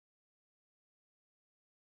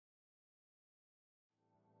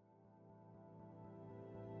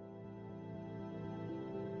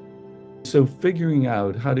so figuring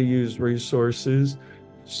out how to use resources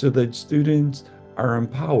so that students are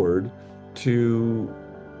empowered to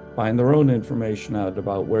find their own information out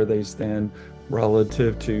about where they stand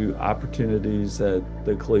relative to opportunities at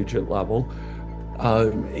the collegiate level.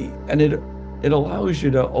 And it allows you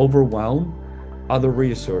to overwhelm other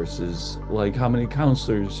resources, like how many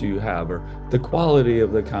counselors you have or the quality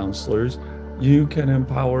of the counselors. You can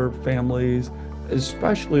empower families,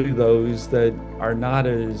 especially those that are not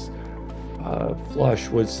as flush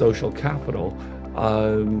with social capital,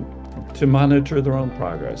 to monitor their own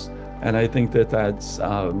progress. And I think that that's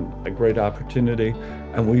a great opportunity.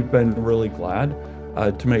 And we've been really glad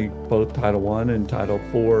to make both Title I and Title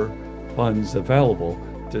IV funds available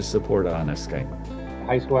to support Honest Game.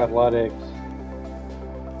 High school athletics,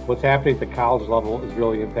 what's happening at the college level is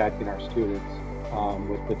really impacting our students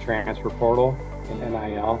with the transfer portal and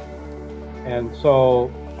NIL. And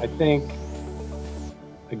so I think,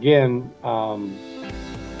 again, go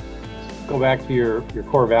back to your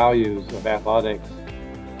core values of athletics.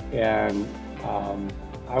 And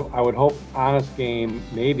I would hope Honest Game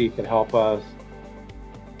maybe could help us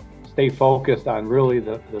stay focused on really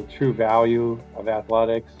the true value of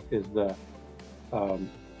athletics is the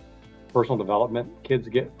personal development kids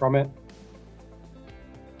get from it.